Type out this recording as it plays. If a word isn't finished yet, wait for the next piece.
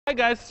Hi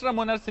guys, it's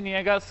Ramon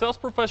Arciniega, sales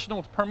professional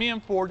with Permian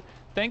Ford.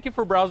 Thank you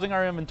for browsing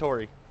our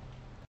inventory.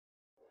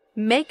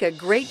 Make a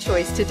great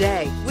choice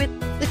today with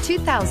the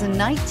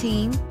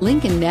 2019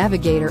 Lincoln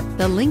Navigator.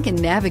 The Lincoln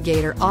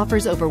Navigator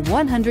offers over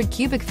 100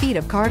 cubic feet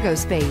of cargo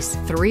space,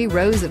 3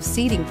 rows of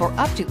seating for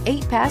up to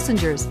 8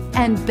 passengers,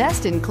 and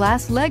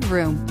best-in-class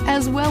legroom,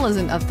 as well as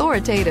an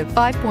authoritative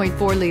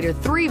 5.4-liter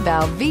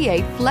 3-valve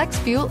V8 flex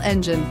fuel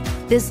engine.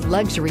 This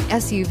luxury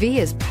SUV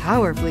is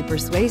powerfully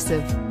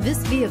persuasive. This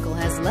vehicle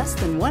has less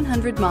than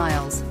 100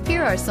 miles.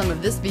 Here are some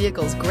of this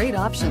vehicle's great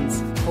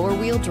options: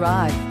 4-wheel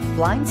drive,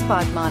 blind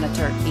spot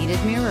monitor,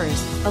 heated mirrors,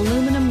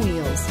 aluminum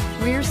wheels,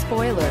 rear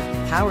spoiler,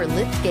 power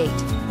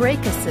liftgate,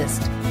 brake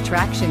assist,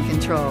 traction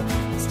control,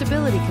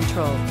 stability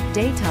control,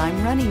 daytime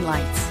running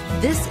lights.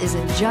 This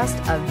isn't just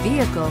a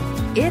vehicle,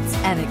 it's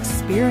an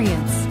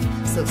experience.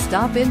 So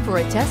stop in for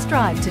a test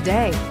drive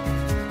today.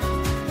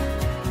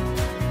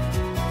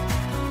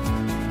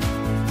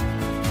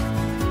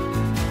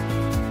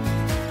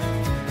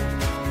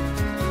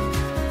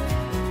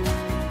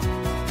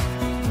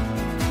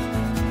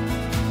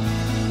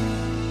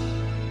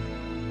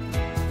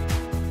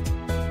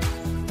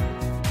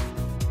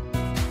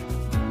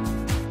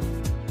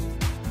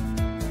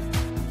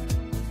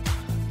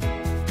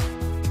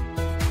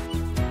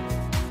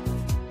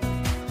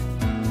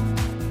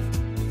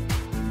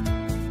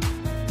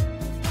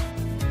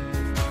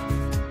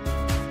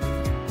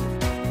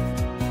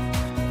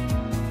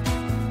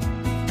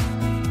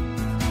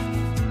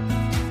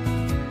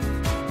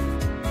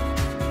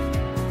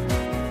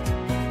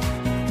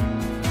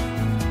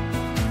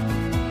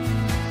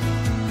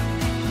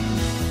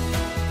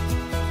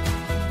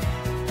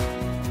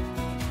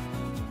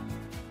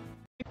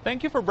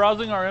 Thank you for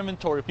browsing our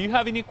inventory. If you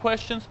have any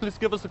questions, please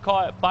give us a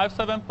call at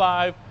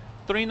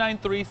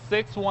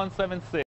 575-393-6176.